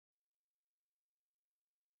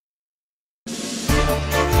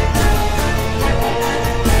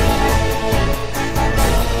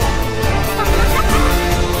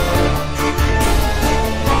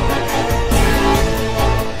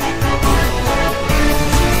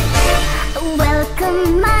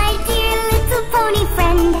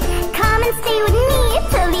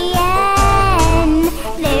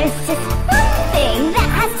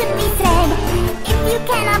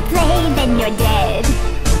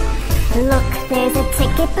Look, there's a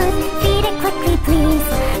ticket booth, feed it quickly please.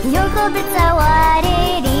 Your gold bits are what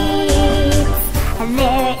it eats.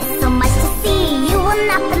 There is so much to see, you will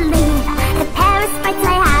not believe the Paris fights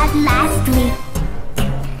I had last week.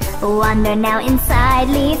 Wander now inside,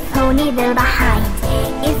 leave Ponyville behind.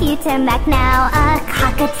 If you turn back now, a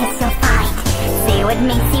cockatoo you'll find. Say what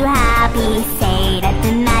makes you happy, say that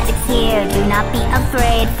the magic's here. Do not be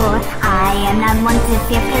afraid, for I am not one to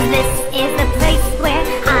fear. Cause this is the place where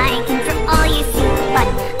I can throw all you see. But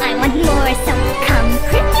I want more, so come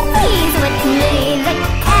pretty please with me. The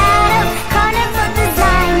cat of Carnival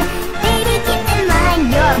design, baby keep in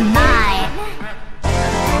mind you're mine.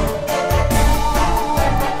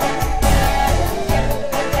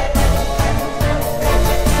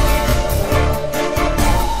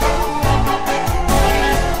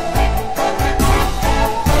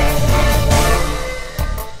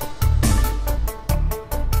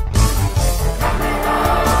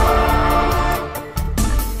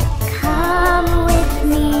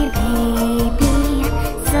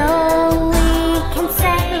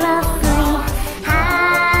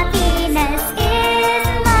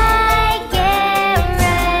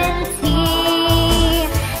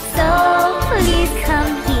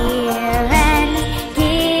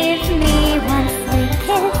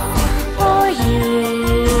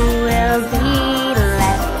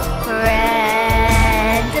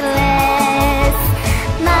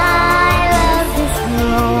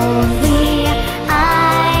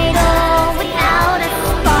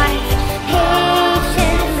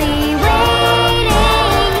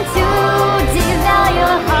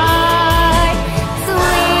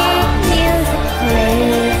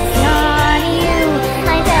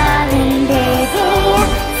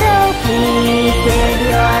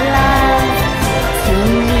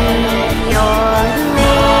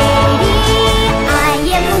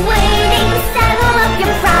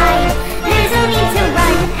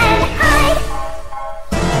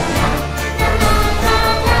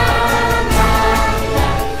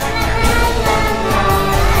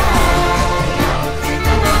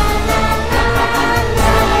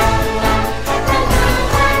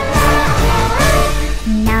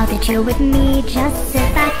 You're with me, just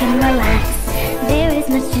sit back and relax. There is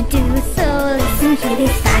much to do, so listen to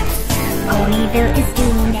these facts. Ponyville is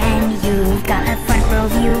doomed and you've got a front row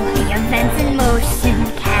view. The event's in motion.